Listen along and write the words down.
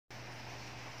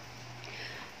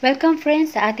Welcome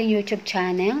friends sa ating YouTube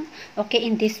channel. Okay,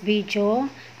 in this video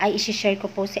ay isi-share ko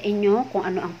po sa inyo kung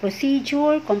ano ang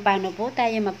procedure, kung paano po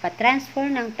tayo magpa-transfer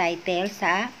ng title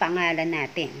sa pangalan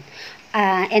natin.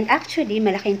 And actually,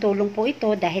 malaking tulong po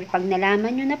ito dahil pag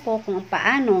nalaman nyo na po kung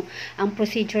paano ang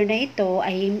procedure na ito,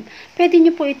 ay pwede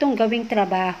nyo po itong gawing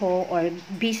trabaho or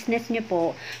business nyo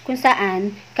po kung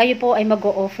saan kayo po ay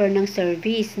mag-o-offer ng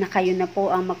service na kayo na po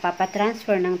ang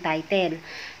magpapatransfer ng title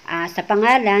sa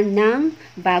pangalan ng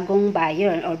bagong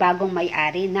buyer or bagong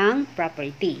may-ari ng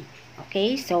property.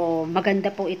 Okay, so maganda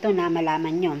po ito na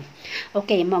malaman nyo.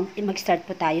 Okay, mag-start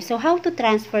po tayo. So, how to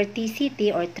transfer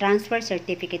TCT or Transfer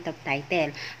Certificate of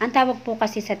Title? Ang tawag po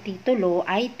kasi sa titulo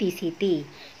ay TCT,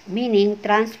 meaning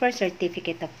Transfer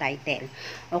Certificate of Title.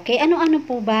 Okay, ano-ano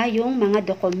po ba yung mga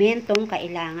dokumentong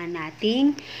kailangan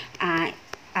nating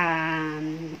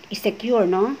i-secure,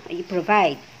 no?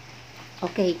 I-provide.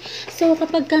 Okay, so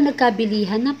kapag ka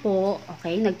nagkabilihan na po,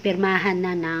 okay, nagpirmahan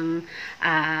na ng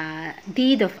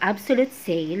deed of absolute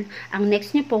sale, ang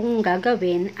next nyo pong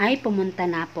gagawin ay pumunta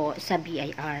na po sa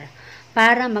BIR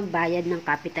para magbayad ng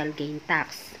capital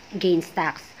gains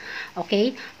tax.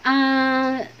 Okay,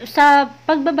 sa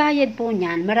pagbabayad po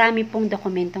niyan, marami pong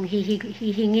dokumentong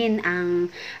hihingin ang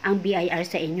BIR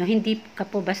sa inyo. Hindi ka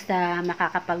po basta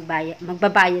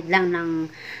magbabayad lang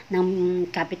ng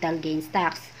capital gains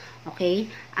tax. Okay?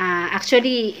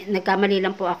 Actually, nagkamali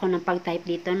lang po ako ng pag-type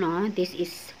dito, no? This is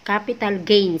capital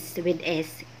gains with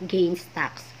S, gains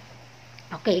tax.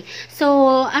 Okay. So,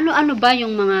 ano-ano ba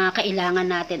yung mga kailangan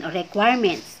natin o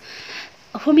requirements?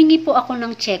 Humingi po ako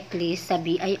ng checklist sa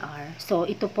BIR. So,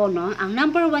 ito po, no? Ang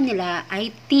number 1 nila ay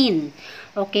TIN.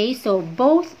 Okay? So,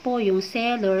 both po yung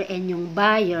seller and yung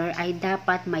buyer ay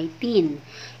dapat may TIN.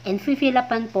 And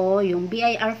fifilapan po yung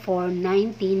BIR form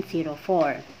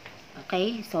 1904.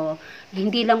 Okay? So,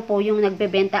 hindi lang po yung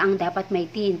nagbebenta ang dapat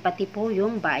may TIN, pati po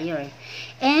yung buyer.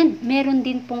 And, meron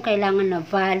din pong kailangan na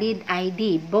valid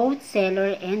ID, both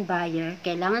seller and buyer.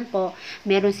 Kailangan po,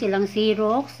 meron silang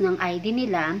Xerox ng ID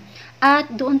nila, at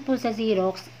doon po sa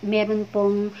Xerox, meron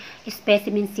pong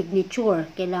specimen signature.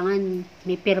 Kailangan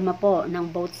may pirma po ng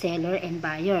both seller and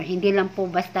buyer. Hindi lang po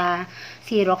basta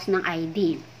Xerox ng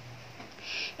ID.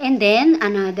 And then,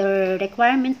 another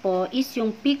requirement po is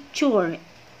yung picture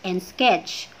and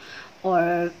sketch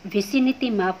or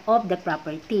vicinity map of the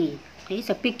property. Okay,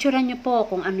 so picturean nyo po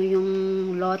kung ano yung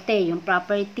lote, yung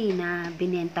property na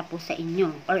binenta po sa inyo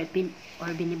or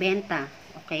binibenta.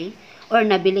 Okay? Or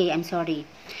nabili, I'm sorry.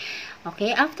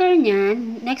 Okay, after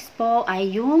nyan, next po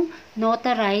ay yung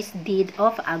notarized deed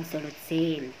of absolute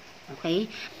sale. Okay?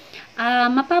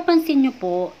 Mapapansin nyo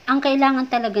po, ang kailangan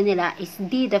talaga nila is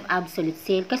deed of absolute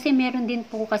sale kasi meron din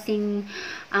po kasing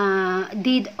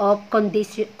deed of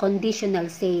conditional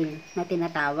sale na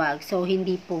tinatawag. So,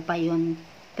 hindi po pa yun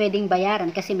pwedeng bayaran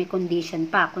kasi may condition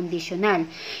pa, conditional.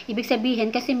 Ibig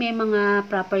sabihin kasi may mga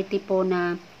property po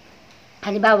na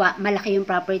halimbawa, malaki yung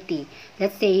property.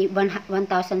 Let's say,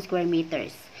 1,000 square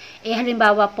meters.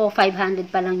 Halimbawa po, 500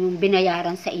 pa lang yung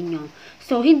binayaran sa inyo.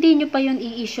 So, hindi nyo pa yun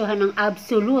i-issuehan ng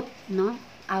absolute, no?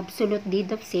 Absolute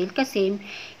deed of sale kasi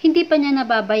hindi pa niya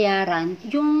nababayaran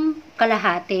yung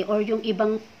kalahati or yung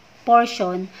ibang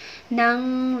portion ng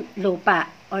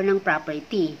lupa or ng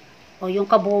property o yung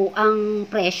kabuuang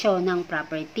presyo ng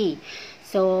property.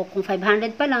 So, kung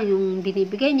 500 pa lang yung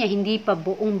binibigay niya, hindi pa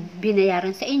buong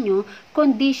binayaran sa inyo,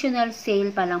 conditional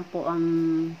sale pa lang po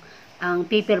ang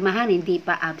pipirmahan, hindi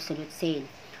pa absolute sale.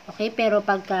 Okay, pero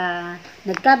pagka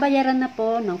nagkabayaran na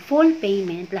po ng full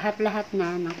payment, lahat-lahat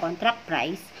na ng contract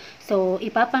price, so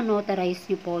ipapanotarize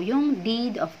nyo po yung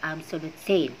deed of absolute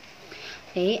sale.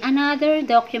 Okay, another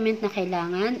document na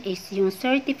kailangan is yung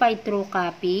certified true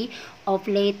copy of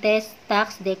latest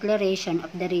tax declaration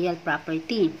of the real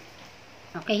property.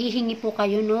 Okay, hihingi po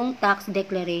kayo nung tax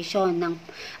declaration ng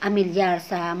amilyar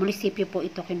sa munisipyo po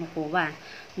ito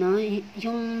kinukuha. No,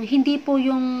 yung hindi po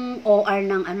yung OR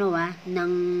ng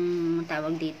ng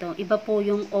tawag dito. Iba po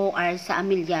yung OR sa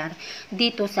amilyar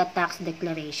dito sa tax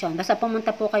declaration. Basta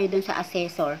pumunta po kayo dun sa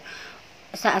assessor,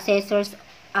 sa assessor's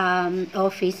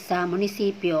office sa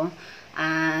munisipyo,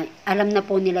 alam na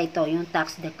po nila ito, yung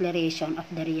tax declaration of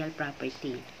the real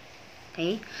property.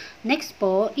 Okay? Next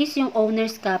po is yung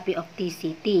owner's copy of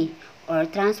TCT or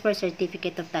Transfer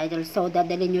Certificate of Title. So,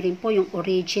 dadalhin nyo rin po yung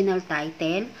original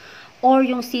title or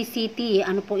yung CCT,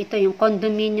 ano po ito, yung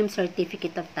Condominium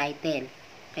Certificate of Title.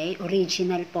 Okay?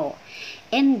 Original po.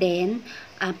 And then,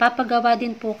 papagawa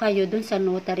din po kayo dun sa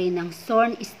notary ng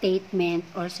sworn statement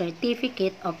or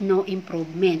Certificate of No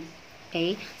Improvement.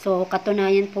 Okay? So,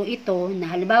 katunayan po ito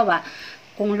na halimbawa,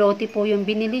 kung lote po yung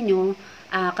binili nyo,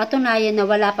 katunayan na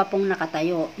wala pa pong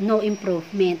nakatayo, no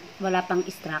improvement, wala pang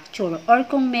structure. Or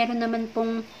kung meron naman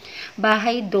pong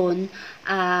bahay doon,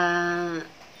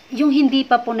 yung hindi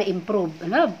pa po na-improve,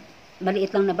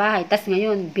 maliit lang na bahay, tas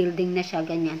ngayon, building na siya,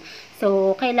 ganyan.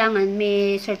 So, kailangan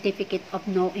may certificate of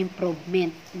no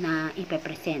improvement na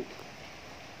ipepresent.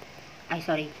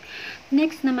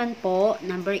 Next naman po,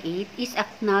 number 8 is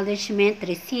acknowledgement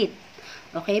receipt.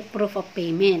 Okay, proof of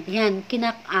payment. Yan,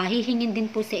 hihingin din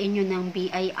po sa inyo ng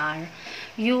BIR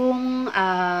yung,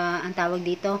 ang tawag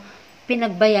dito,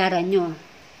 pinagbayaran nyo,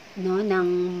 no,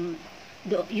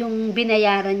 yung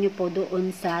binayaran nyo po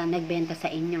doon sa nagbenta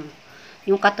sa inyo.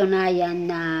 Yung katunayan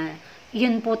na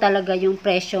yun po talaga yung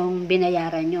presyong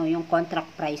binayaran nyo, yung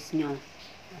contract price nyo.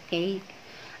 Okay?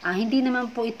 Hindi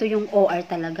naman po ito yung OR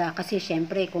talaga kasi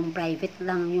syempre kung private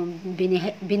lang yung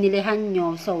binilihan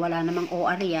nyo, so wala namang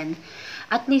OR yan.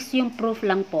 At least yung proof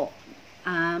lang po,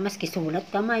 maski sulat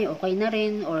kamay, okay na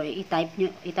rin, or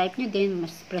i-type nyo din,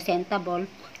 mas presentable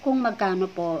kung magkano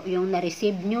po yung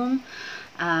na-receive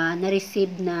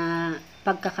na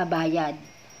pagkakabayad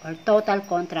or total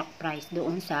contract price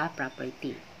doon sa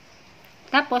property.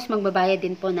 Tapos, magbabayad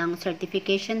din po ng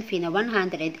certification fee na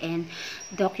 100 and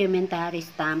documentary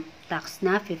stamp tax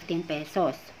na 15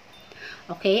 pesos.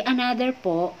 Okay, another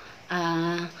po,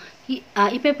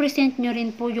 ipepresent nyo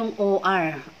rin po yung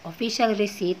OR, official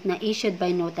receipt na issued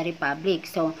by notary public.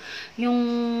 So,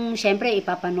 syempre,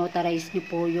 ipapanotarize nyo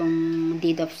po yung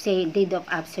deed of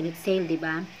absolute sale, di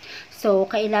ba? So,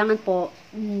 kailangan po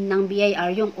ng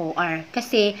BIR yung OR.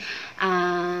 Kasi,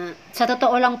 sa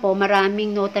totoo lang po,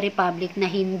 maraming notary public na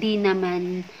hindi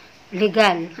naman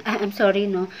legal. I'm sorry,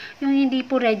 no? Yung hindi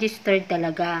po registered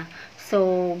talaga.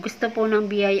 So, gusto po ng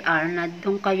BIR na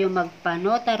doon kayo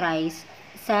magpa-notarize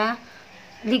sa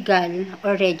legal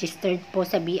or registered po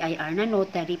sa BIR na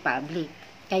notary public.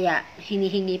 Kaya,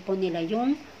 hinihingi po nila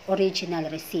yung original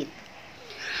receipt.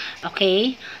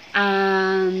 Okay?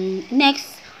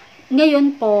 Next,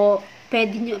 ngayon po,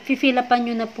 fill-upan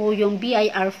nyo na po yung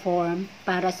BIR form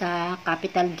para sa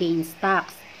capital gains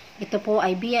tax. Ito po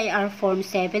ay BIR form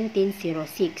 1706.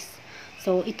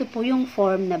 So, ito po yung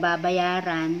form na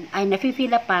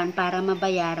nafifilapan para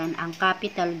mabayaran ang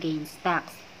capital gains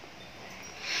tax.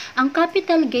 Ang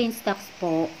capital gains tax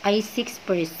po ay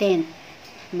 6%.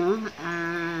 No?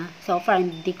 So far,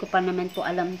 hindi ko pa naman po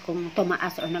alam kung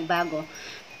tumaas o nagbago.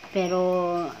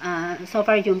 Pero, so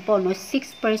far yun po, no?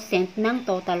 6% ng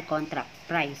total contract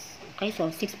price. Okay?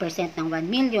 So, 6% ng 1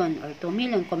 million or 2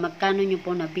 million kung magkano nyo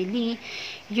po nabili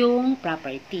yung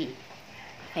property.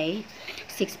 Okay?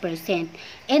 6%.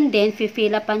 And then,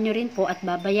 fifilapan nyo rin po at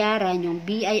babayaran yung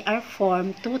BIR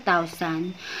Form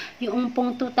 2000. Yung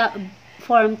pong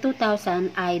Form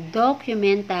 2000 ay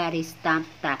Documentary Stamp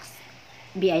Tax.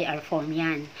 BIR Form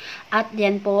yan. At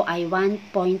yan po ay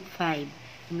 1.5.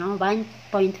 No?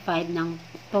 1.5 ng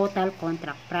total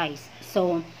contract price.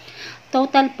 So,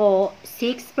 total po,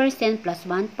 6% plus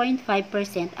 1.5%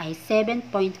 ay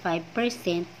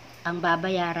 7.5% ang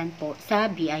babayaran po sa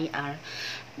BIR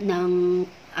ng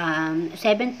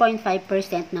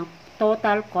 7.5% ng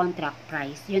total contract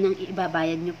price. Yun ang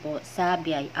ibabayad nyo po sa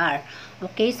BIR.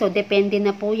 Okay, so depende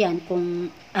na po yan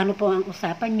kung ano po ang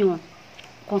usapan nyo.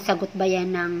 Kung sagot ba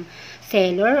yan ng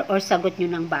seller or sagot nyo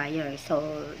ng buyer. So,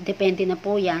 depende na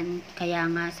po yan. Kaya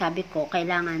nga sabi ko,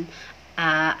 kailangan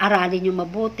aralin nyo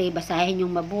mabuti, basahin nyo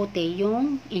mabuti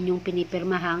yung inyong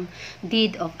pinipirmahang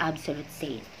deed of absolute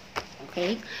sale.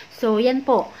 Okay? So, yan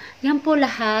po. Yan po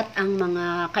lahat ang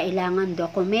mga kailangan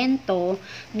dokumento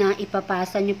na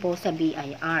ipapasa nyo po sa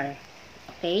BIR.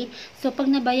 Okay? So, pag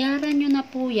nabayaran nyo na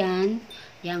po yan,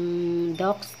 yung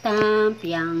doc stamp,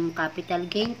 yung capital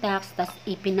gain tax, tas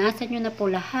ipinasa nyo na po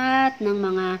lahat ng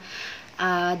mga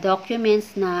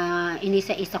documents na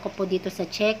inisa-isa ko po dito sa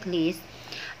checklist,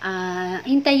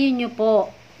 hintayin nyo po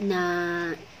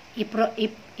na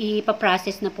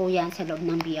ipaprocess na po yan sa loob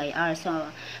ng BIR. So,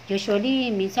 usually,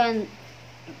 minsan,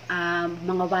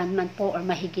 mga 1 month po or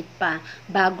mahigit pa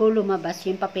bago lumabas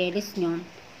yung papeles nyo.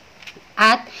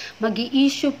 At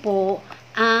mag-i-issue po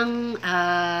ang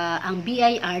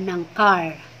BIR ng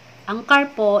CAR. Ang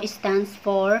CAR po stands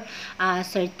for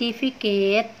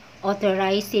Certificate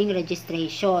Authorizing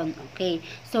Registration. Okay.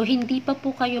 So, hindi pa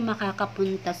po kayo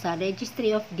makakapunta sa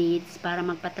Registry of Deeds para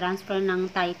magpa-transfer ng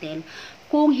title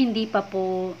kung hindi pa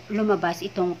po lumabas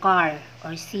itong CAR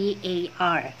or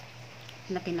CAR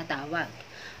na tinatawag.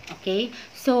 Okay?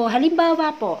 So,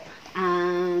 halimbawa po,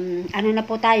 ano na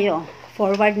po tayo?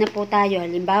 Forward na po tayo.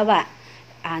 Halimbawa,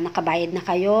 nakabayad na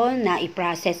kayo, na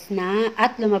i-process na,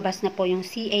 at lumabas na po yung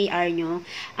CAR nyo.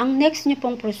 Ang next nyo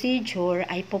pong procedure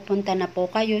ay pupunta na po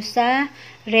kayo sa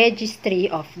Registry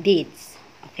of Deeds.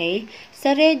 Okay?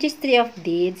 Sa Registry of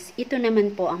Deeds, ito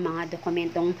naman po ang mga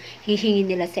dokumentong hihingi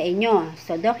nila sa inyo.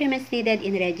 So, documents needed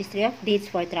in Registry of Deeds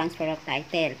for transfer of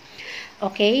title.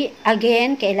 Okay?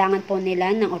 Again, kailangan po nila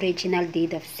ng original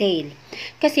deed of sale.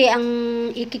 Kasi ang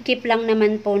ikikip lang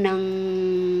naman po ng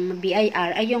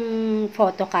BIR ay yung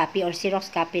photocopy or Xerox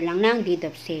copy lang ng deed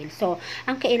of sale. So,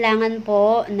 ang kailangan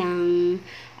po ng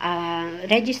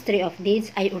Registry of Deeds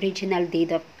ay original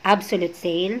deed of absolute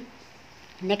sale.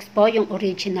 Next po, yung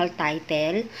original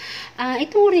title.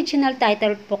 Itong original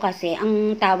title po kasi,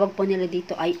 ang tawag po nila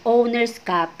dito ay owner's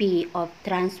copy of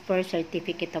transfer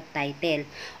certificate of title.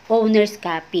 Owner's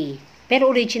copy.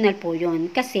 Pero original po yun.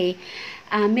 Kasi,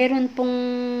 meron pong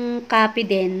copy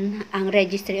din ang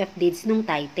Registry of Deeds ng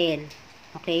title.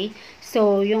 Okay?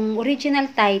 So, yung original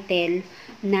title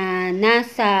na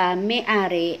nasa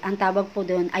may-ari, ang tawag po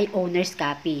doon ay owner's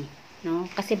copy. No?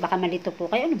 Kasi baka malito po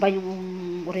kayo, ano ba yung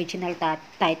original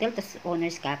title tas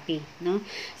owner's copy, no?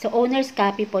 So owner's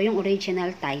copy po yung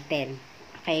original title.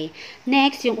 Okay?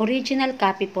 Next, yung original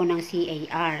copy po ng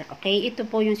CAR. Okay? Ito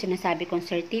po yung sinasabi kong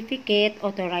certificate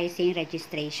authorizing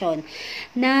registration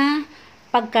na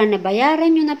pagka nabayaran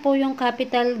nyo na po yung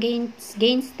capital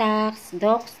gains tax,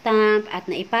 doc stamp, at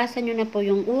naipasa nyo na po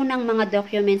yung unang mga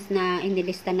documents na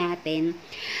inilista natin,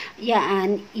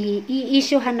 yan,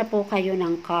 i-issuehan na po kayo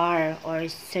ng CAR or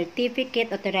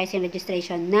Certificate Authorizing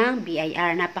Registration ng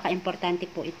BIR. Napaka-importante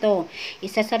po ito.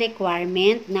 Isa sa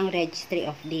requirement ng Registry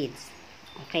of Deeds.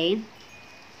 Okay?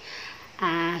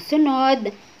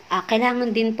 Sunod,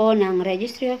 kailangan din po ng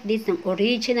Registry of Deeds ng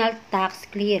original tax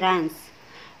clearance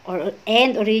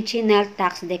and original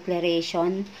tax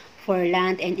declaration for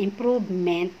land and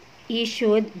improvement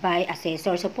issued by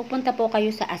assessor. So, pupunta po kayo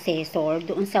sa assessor,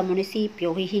 doon sa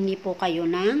munisipyo, hihingi po kayo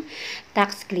ng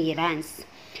tax clearance.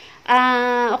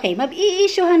 Okay,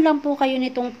 mag-i-issuehan lang po kayo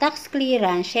nitong tax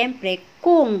clearance, syempre,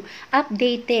 kung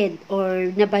updated or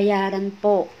nabayaran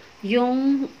po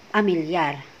yung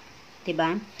amilyar.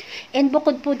 Diba? And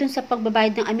bukod po dun sa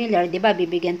pagbabayad ng amilyar, diba,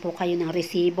 bibigyan po kayo ng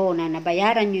resibo na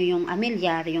nabayaran nyo yung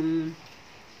amilyar, yung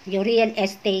real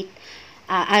estate,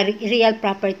 real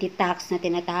property tax na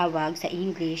tinatawag sa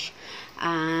English.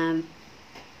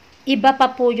 Iba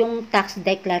pa po yung tax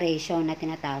declaration na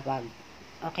tinatawag.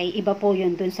 Okay? Iba po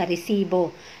yun dun sa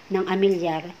resibo ng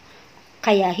amilyar.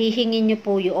 Kaya hihingin nyo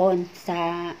po yun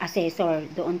sa assessor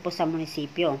doon po sa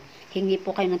munisipyo. Hingi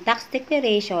po kayo ng tax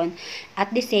declaration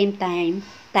at the same time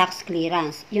tax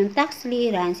clearance. Yung tax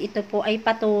clearance, ito po ay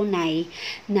patunay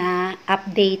na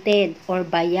updated or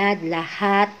bayad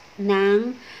lahat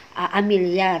ng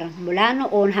amilyar mula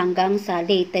noon hanggang sa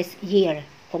latest year.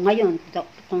 Kung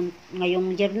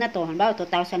ngayong year na to, halimbawa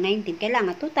 2019,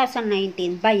 kailangan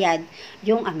 2019 bayad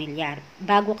yung amilyar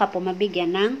bago ka po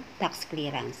mabigyan ng tax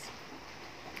clearance.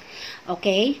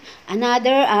 Okay?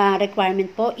 Another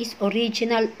requirement po is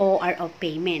original OR of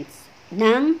payments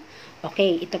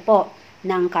ito po,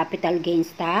 ng capital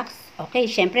gains tax. Okay,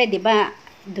 syempre, 'di ba,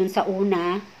 dun sa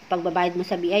una, pagbabayad mo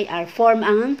sa BIR, form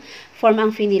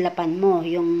ang finilapan mo,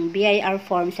 yung BIR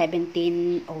form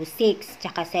 1706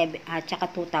 tsaka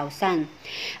 2000.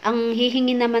 Ang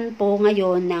hihingi naman po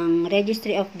ngayon ng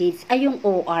Registry of Deeds ay yung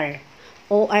OR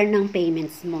ng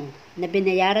payments mo, na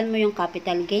binayaran mo yung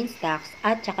capital gains tax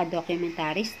at saka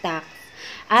documentary tax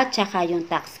at saka yung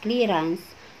tax clearance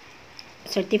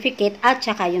certificate at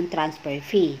saka yung transfer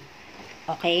fee.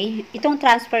 Okay? Itong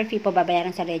transfer fee po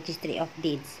babayaran sa Registry of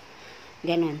Deeds.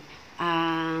 Ganun.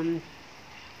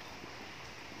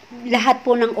 Lahat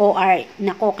po ng OR,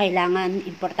 kailangan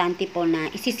importante po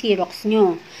na isi-xerox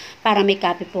nyo para may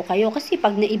copy po kayo. Kasi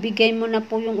pag naibigay mo na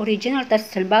po yung original, tas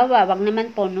halimbawa, wag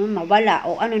naman po mawala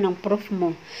o ng proof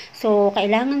mo. So,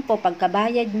 kailangan po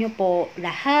pagkabayad nyo po,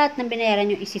 lahat ng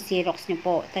binayaran nyo isi-xerox nyo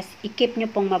po. Tas i-keep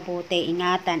nyo pong mabuti,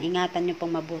 ingatan nyo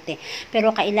pong mabuti.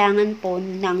 Pero kailangan po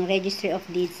ng Registry of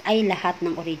Deeds ay lahat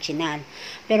ng original.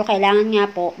 Pero kailangan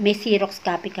nga po, may xerox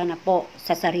copy ka na po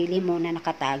sa sarili mo na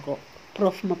nakatago.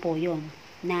 Proof mo po yun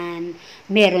na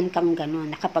meron kang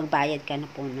ganun, nakapagbayad ka na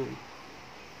po nun.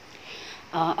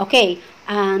 Okay.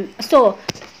 So,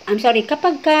 I'm sorry,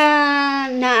 kapag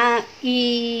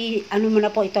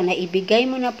naibigay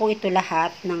mo na po ito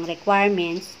lahat ng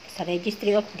requirements sa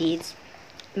Registry of Deeds,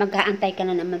 mag-aantay ka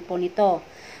na naman po nito.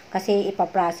 Kasi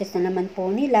ipaprocess na naman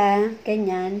po nila,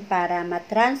 ganyan, para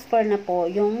matransfer na po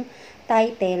yung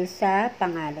title sa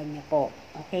pangalan niyo po.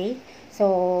 Okay?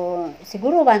 So,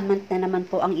 siguro 1 month na naman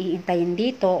po ang iintayin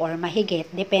dito or mahigit.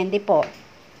 Depende po.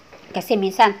 Kasi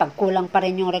minsan, pag kulang pa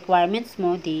rin yung requirements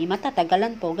mo, di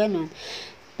matatagalan po, ganun.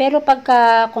 Pero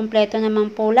pagka kompleto naman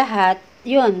po lahat,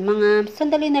 yun, mga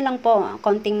sandali na lang po,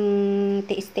 konting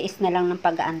tiis-tiis na lang ng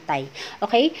pag-aantay.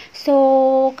 Okay?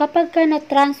 So, kapag ka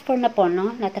na-transfer na po,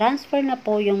 no? Na-transfer na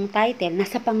po yung title,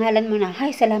 nasa pangalan mo na,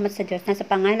 ay, salamat sa Diyos, nasa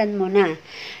pangalan mo na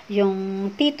yung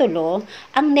titulo,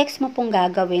 ang next mo pong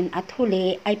gagawin at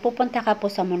huli ay pupunta ka po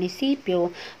sa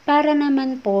munisipyo para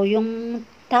naman po yung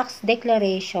tax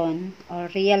declaration or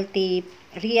real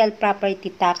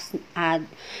property tax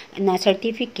na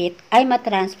certificate ay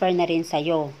matransfer na rin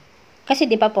sa'yo. Kasi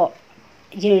 'di ba po,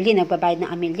 yearly nagbabayad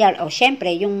ng amilyar. O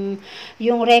syempre, yung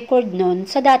record nun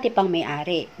sa dati pang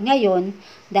may-ari. Ngayon,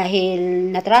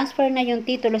 dahil na-transfer na yung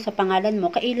titulo sa pangalan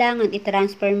mo, kailangan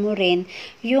i-transfer mo rin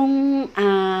yung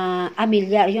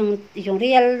amilyar, yung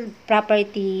real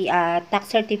property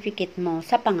tax certificate mo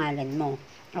sa pangalan mo.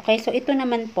 Okay, so ito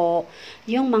naman po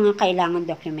yung mga kailangan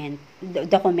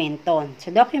dokumento.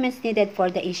 So, documents needed for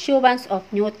the issuance of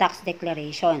new tax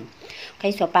declaration.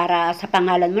 Okay, so para sa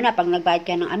pangalan mo na, pag nagbayad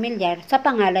ka ng amilyar, sa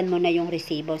pangalan mo na yung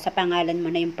resibo, sa pangalan mo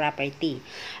na yung property.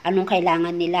 Anong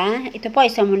kailangan nila? Ito po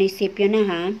ay sa munisipyo na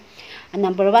ha.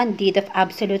 Number 1, deed of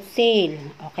absolute sale.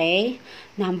 Okay?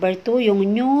 Number 2, yung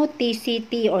new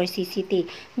TCT or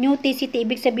CCT. New TCT,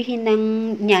 ibig sabihin ng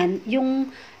yan,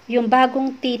 yung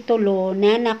bagong titulo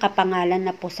na nakapangalan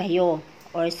na po sa'yo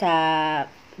or sa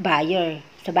buyer,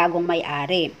 sa bagong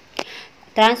may-ari.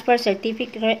 Transfer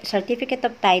certificate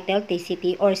of title,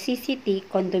 TCT, or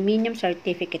CCT, condominium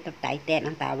certificate of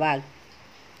title ang tawag.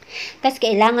 Tapos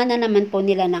kailangan na naman po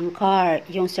nila ng CAR,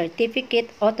 yung certificate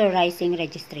authorizing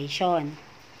registration.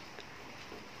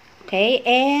 Okay,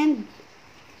 and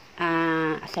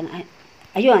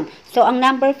ayun. So ang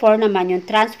number 4 naman yung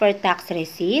transfer tax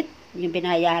receipt, yung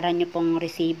binayaran nyo pong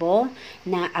resibo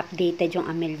na updated yung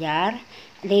amilyar,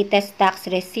 latest tax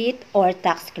receipt or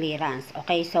tax clearance.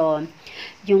 Okay, so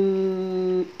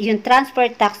yung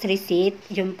transfer tax receipt,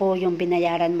 yun po yung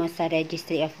binayaran mo sa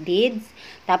Registry of Deeds.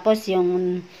 Tapos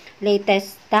yung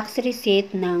latest tax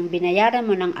receipt ng binayaran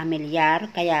mo ng amilyar,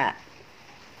 kaya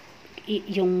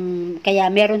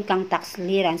meron kang tax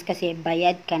clearance kasi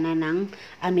bayad ka na ng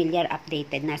amilyar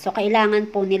updated na. So kailangan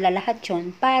po nila lahat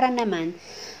yun para naman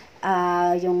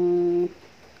yung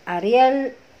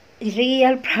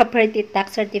real property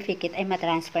tax certificate ay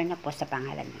matransfer na po sa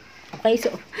pangalan mo. Okay,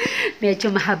 so medyo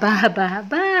mahaba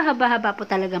po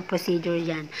talagang procedure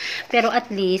yan. Pero at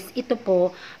least, ito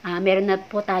po, meron na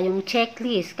po tayong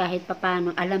checklist kahit papano,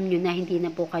 alam nyo na hindi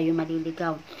na po kayo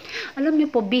maliligaw. Alam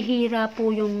nyo po, bihira po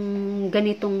yung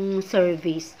ganitong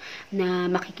service na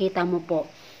makikita mo po.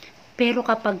 Pero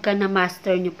kapag ka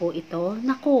na-master nyo po ito,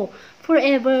 naku,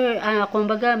 forever,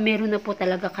 kumbaga, meron na po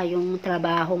talaga kayong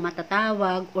trabaho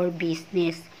matatawag or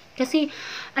business. Kasi,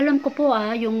 alam ko po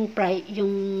yung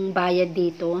bayad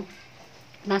dito,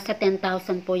 nasa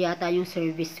 10,000 po yata yung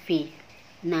service fee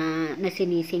na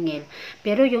sinisingil.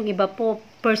 Pero yung iba po,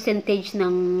 percentage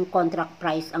ng contract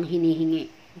price ang hinihingi.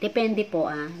 Depende po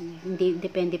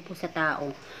depende po sa tao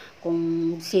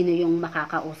kung sino yung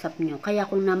makakausap nyo. Kaya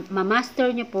kung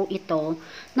ma-master nyo po ito,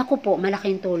 naku po,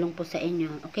 malaking tulong po sa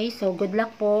inyo. Okay, so good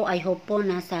luck po. I hope po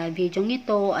na sa video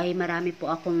ito ay marami po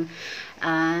akong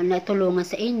natulungan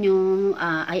sa inyo.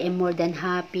 I am more than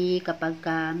happy kapag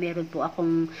meron po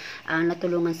akong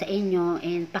natulungan sa inyo.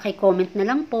 And paki-comment na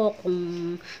lang po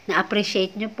kung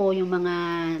na-appreciate nyo po yung mga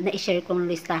na-share kong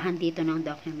listahan dito ng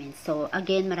documents. So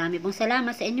again, marami pong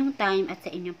salamat sa inyong time at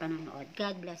sa inyong panonood.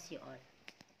 God bless you all.